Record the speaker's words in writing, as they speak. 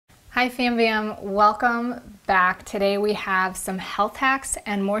Hi FamBam, welcome back. Today we have some health hacks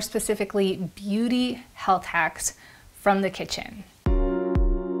and more specifically beauty health hacks from the kitchen.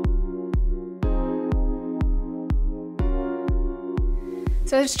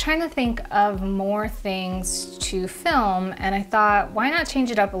 So I was trying to think of more things to film and I thought, why not change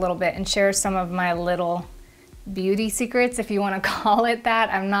it up a little bit and share some of my little beauty secrets, if you want to call it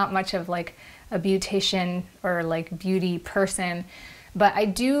that. I'm not much of like a beautician or like beauty person, but I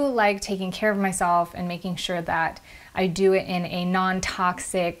do like taking care of myself and making sure that I do it in a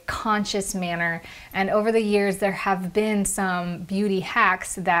non-toxic, conscious manner. And over the years, there have been some beauty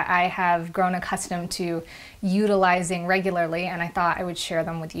hacks that I have grown accustomed to utilizing regularly, and I thought I would share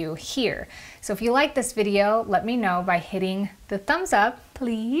them with you here. So if you like this video, let me know by hitting the thumbs up,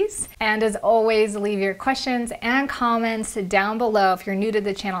 please. And as always, leave your questions and comments down below. If you're new to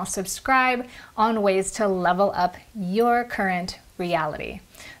the channel, subscribe on ways to level up your current reality.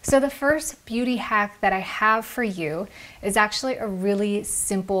 So the first beauty hack that I have for you is actually a really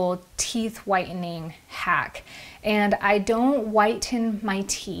simple teeth whitening hack. And I don't whiten my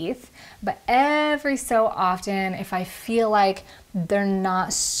teeth, but every so often, if I feel like they're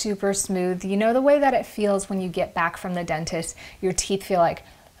not super smooth, you know the way that it feels when you get back from the dentist, your teeth feel like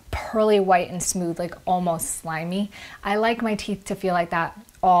pearly white and smooth, like almost slimy. I like my teeth to feel like that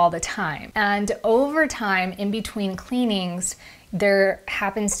all the time. And over time, in between cleanings, there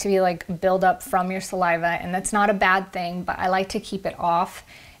happens to be like buildup from your saliva, and that's not a bad thing, but I like to keep it off.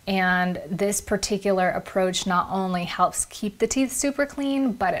 And this particular approach not only helps keep the teeth super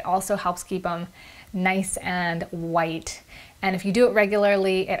clean, but it also helps keep them nice and white. And if you do it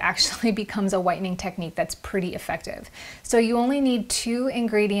regularly, it actually becomes a whitening technique that's pretty effective. So you only need 2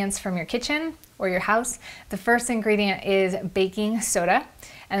 ingredients from your kitchen or your house. The first ingredient is baking soda,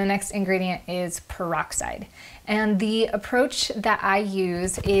 and the next ingredient is peroxide. And the approach that I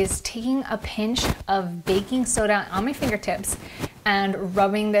use is taking a pinch of baking soda on my fingertips and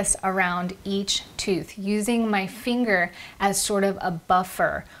rubbing this around each tooth, using my finger as sort of a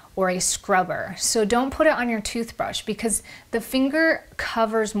buffer or a scrubber. So don't put it on your toothbrush because the finger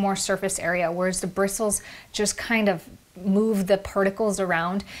covers more surface area, whereas the bristles just kind of move the particles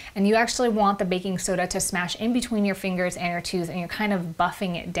around, and you actually want the baking soda to smash in between your fingers and your tooth, and you're kind of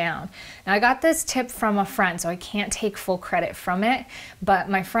buffing it down. Now I got this tip from a friend, so I can't take full credit from it, but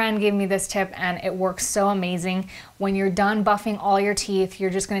my friend gave me this tip and it works so amazing. When you're done buffing all your teeth, you're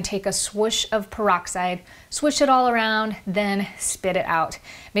just going to take a swoosh of peroxide, swish it all around, then spit it out.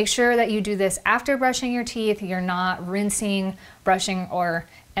 Make sure that you do this after brushing your teeth. You're not rinsing, brushing, or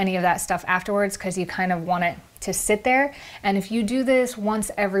any of that stuff afterwards, because you kind of want it to sit there. And if you do this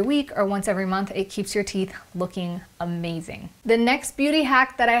once every week or once every month, it keeps your teeth looking amazing. The next beauty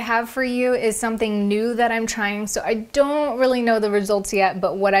hack that I have for you is something new that I'm trying. So I don't really know the results yet,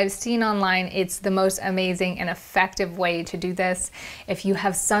 but what I've seen online, it's the most amazing and effective way to do this. If you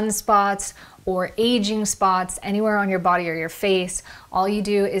have sunspots or aging spots anywhere on your body or your face, all you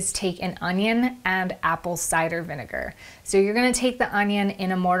do is take an onion and apple cider vinegar. So you're gonna take the onion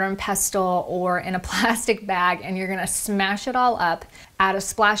in a mortar and pestle or in a plastic bag, and you're gonna smash it all up, add a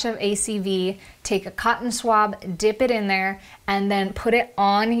splash of ACV, take a cotton swab, dip it in there, and then put it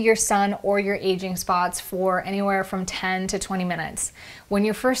on your sun or your aging spots for anywhere from 10 to 20 minutes. When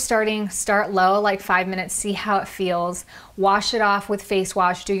you're first starting, start low, like 5 minutes, see how it feels. Wash it off with face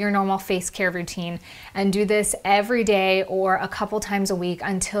wash, do your normal face care routine, and do this every day or a couple times a week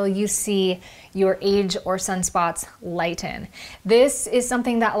until you see your age or sunspots lighten. This is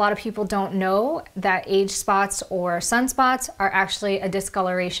something that a lot of people don't know, that age spots or sunspots are actually a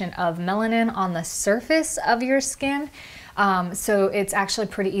discoloration of melanin on the surface of your skin. So it's actually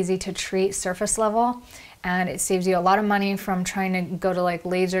pretty easy to treat surface level, and it saves you a lot of money from trying to go to like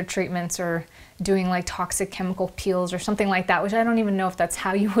laser treatments or doing like toxic chemical peels or something like that, which I don't even know if that's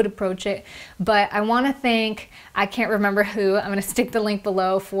how you would approach it. But I want to thank, I can't remember who, I'm going to stick the link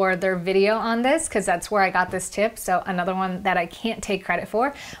below for their video on this because that's where I got this tip. So another one that I can't take credit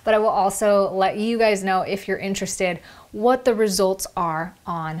for, but I will also let you guys know, if you're interested, what the results are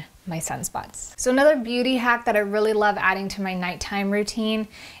on my sunspots. So another beauty hack that I really love adding to my nighttime routine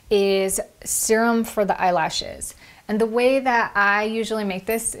is serum for the eyelashes. And the way that I usually make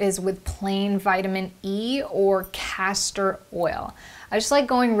this is with plain vitamin E or castor oil. I just like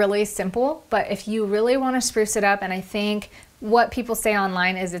going really simple, but if you really want to spruce it up, and I think what people say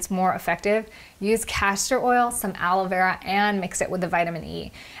online is it's more effective, use castor oil, some aloe vera, and mix it with the vitamin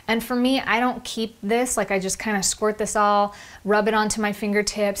E. And for me, I don't keep this, like I just kind of squirt this all, rub it onto my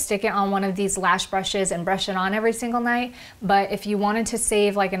fingertips, stick it on one of these lash brushes and brush it on every single night. But if you wanted to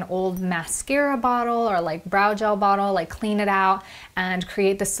save like an old mascara bottle or like brow gel bottle, like clean it out and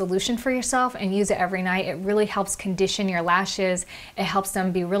create the solution for yourself and use it every night, it really helps condition your lashes. It helps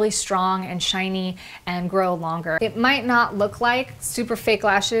them be really strong and shiny and grow longer. It might not look like super fake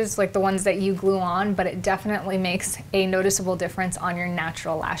lashes like the ones that you glue on, but it definitely makes a noticeable difference on your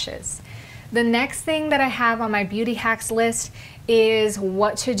natural lashes. The next thing that I have on my beauty hacks list is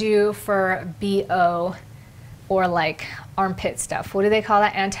what to do for BO, or like armpit stuff. What do they call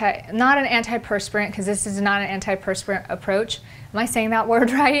that? Not an antiperspirant, because this is not an antiperspirant approach. Am I saying that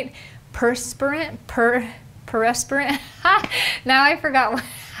word right? Perspirant? Perspirant? Now I forgot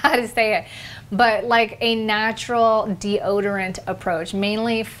how to say it. But like a natural deodorant approach,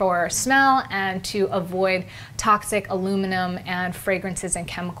 mainly for smell and to avoid toxic aluminum and fragrances and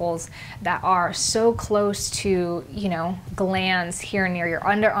chemicals that are so close to, you know, glands here near your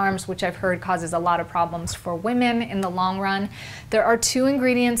underarms, which I've heard causes a lot of problems for women in the long run. There are 2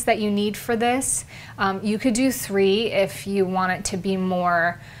 ingredients that you need for this. You could do 3 if you want it to be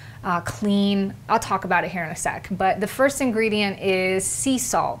more clean. I'll talk about it here in a sec. But the first ingredient is sea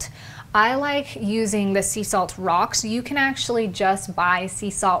salt. I like using the sea salt rocks. You can actually just buy sea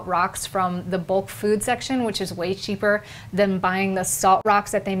salt rocks from the bulk food section, which is way cheaper than buying the salt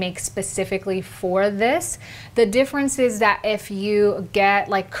rocks that they make specifically for this. The difference is that if you get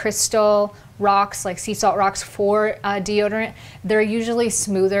like crystal rocks, like sea salt rocks for deodorant, they're usually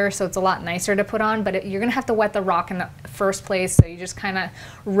smoother, so it's a lot nicer to put on, but you're gonna have to wet the rock in the first place, so you just kind of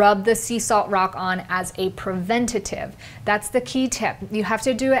rub the sea salt rock on as a preventative. That's the key tip. You have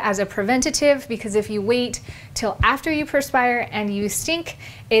to do it as a preventative, because if you wait till after you perspire and you stink,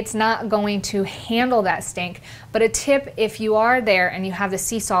 it's not going to handle that stink. But a tip, if you are there and you have the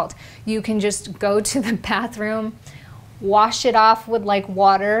sea salt, you can just go to the bathroom, wash it off with like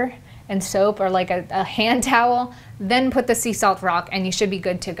water and soap or like a hand towel, then put the sea salt rock and you should be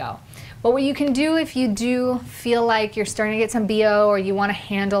good to go. But what you can do if you do feel like you're starting to get some BO or you want to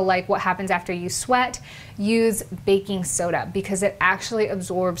handle like what happens after you sweat, use baking soda, because it actually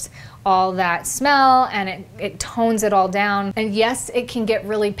absorbs all that smell and it tones it all down. And yes, it can get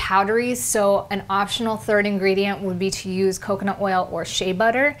really powdery, so an optional third ingredient would be to use coconut oil or shea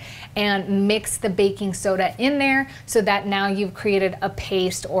butter and mix the baking soda in there, so that now you've created a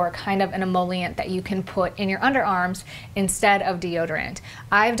paste or kind of an emollient that you can put in your underarms instead of deodorant.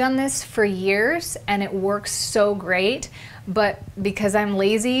 I've done this for years and it works so great. But because I'm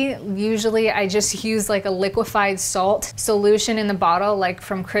lazy, usually I just use like a liquefied salt solution in the bottle, like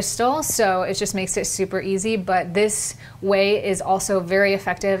from Crystal, so it just makes it super easy. But this way is also very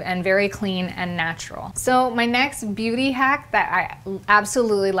effective and very clean and natural. So my next beauty hack that I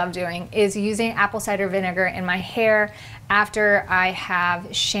absolutely love doing is using apple cider vinegar in my hair after I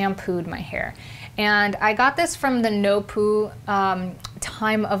have shampooed my hair. And I got this from the no poo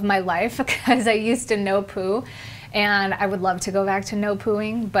time of my life, because I used to no poo. And I would love to go back to no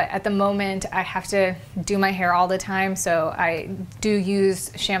pooing, but at the moment I have to do my hair all the time, so I do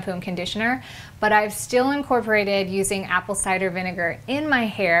use shampoo and conditioner. But I've still incorporated using apple cider vinegar in my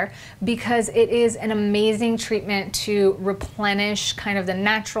hair because it is an amazing treatment to replenish kind of the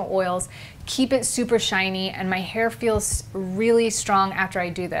natural oils, keep it super shiny, and my hair feels really strong after I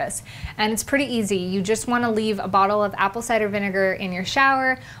do this. And it's pretty easy. You just want to leave a bottle of apple cider vinegar in your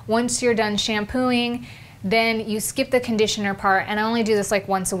shower. Once you're done shampooing, then you skip the conditioner part, and I only do this like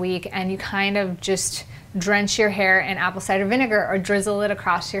once a week, and you kind of just drench your hair in apple cider vinegar or drizzle it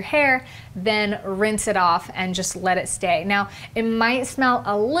across your hair, then rinse it off and just let it stay. Now, it might smell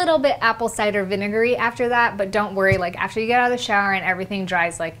a little bit apple cider vinegary after that, but don't worry, like after you get out of the shower and everything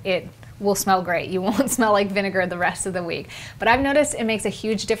dries, like it will smell great. You won't smell like vinegar the rest of the week. But I've noticed it makes a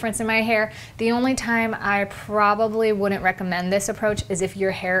huge difference in my hair. The only time I probably wouldn't recommend this approach is if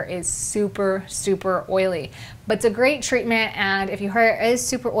your hair is super, super oily. But it's a great treatment, and if your hair is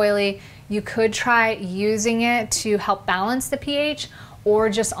super oily, you could try using it to help balance the pH, or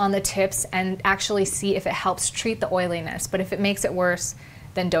just on the tips and actually see if it helps treat the oiliness. But if it makes it worse,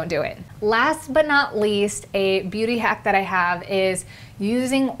 then don't do it. Last but not least, a beauty hack that I have is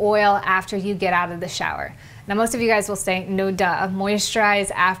using oil after you get out of the shower. Now, most of you guys will say, no duh,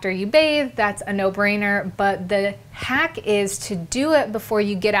 moisturize after you bathe, that's a no-brainer, but the hack is to do it before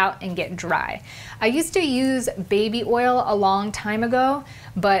you get out and get dry. I used to use baby oil a long time ago,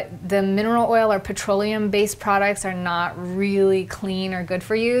 but the mineral oil or petroleum-based products are not really clean or good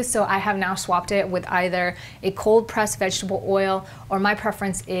for you, so I have now swapped it with either a cold-pressed vegetable oil, or my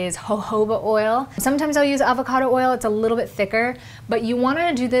preference is jojoba oil. Sometimes I'll use avocado oil, it's a little bit thicker, but you want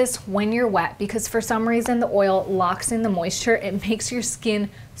to do this when you're wet because for some reason the oil locks in the moisture. It makes your skin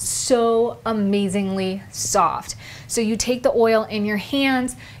so amazingly soft. So you take the oil in your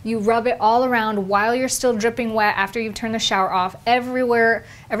hands, you rub it all around while you're still dripping wet after you've turned the shower off, everywhere,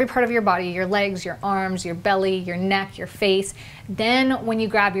 every part of your body, your legs, your arms, your belly, your neck, your face. Then when you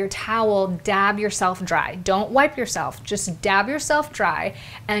grab your towel, dab yourself dry. Don't wipe yourself, just dab yourself dry,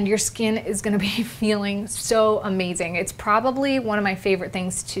 and your skin is gonna be feeling so amazing. It's probably one of my favorite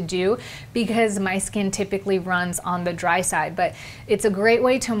things to do because my skin typically runs on the dry side, but it's a great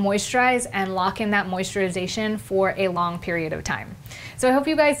way to moisturize and lock in that moisturization for a long period of time. So I hope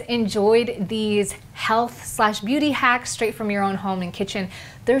you guys enjoyed these health/beauty hacks straight from your own home and kitchen.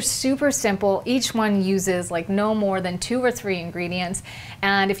 They're super simple. Each one uses like no more than 2 or 3 ingredients.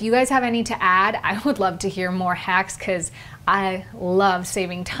 And if you guys have any to add, I would love to hear more hacks because I love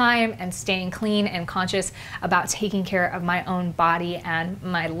saving time and staying clean and conscious about taking care of my own body and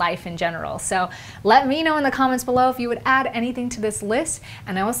my life in general. So let me know in the comments below if you would add anything to this list,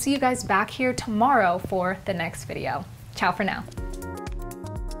 and I will see you guys back here tomorrow for the next video. Ciao for now.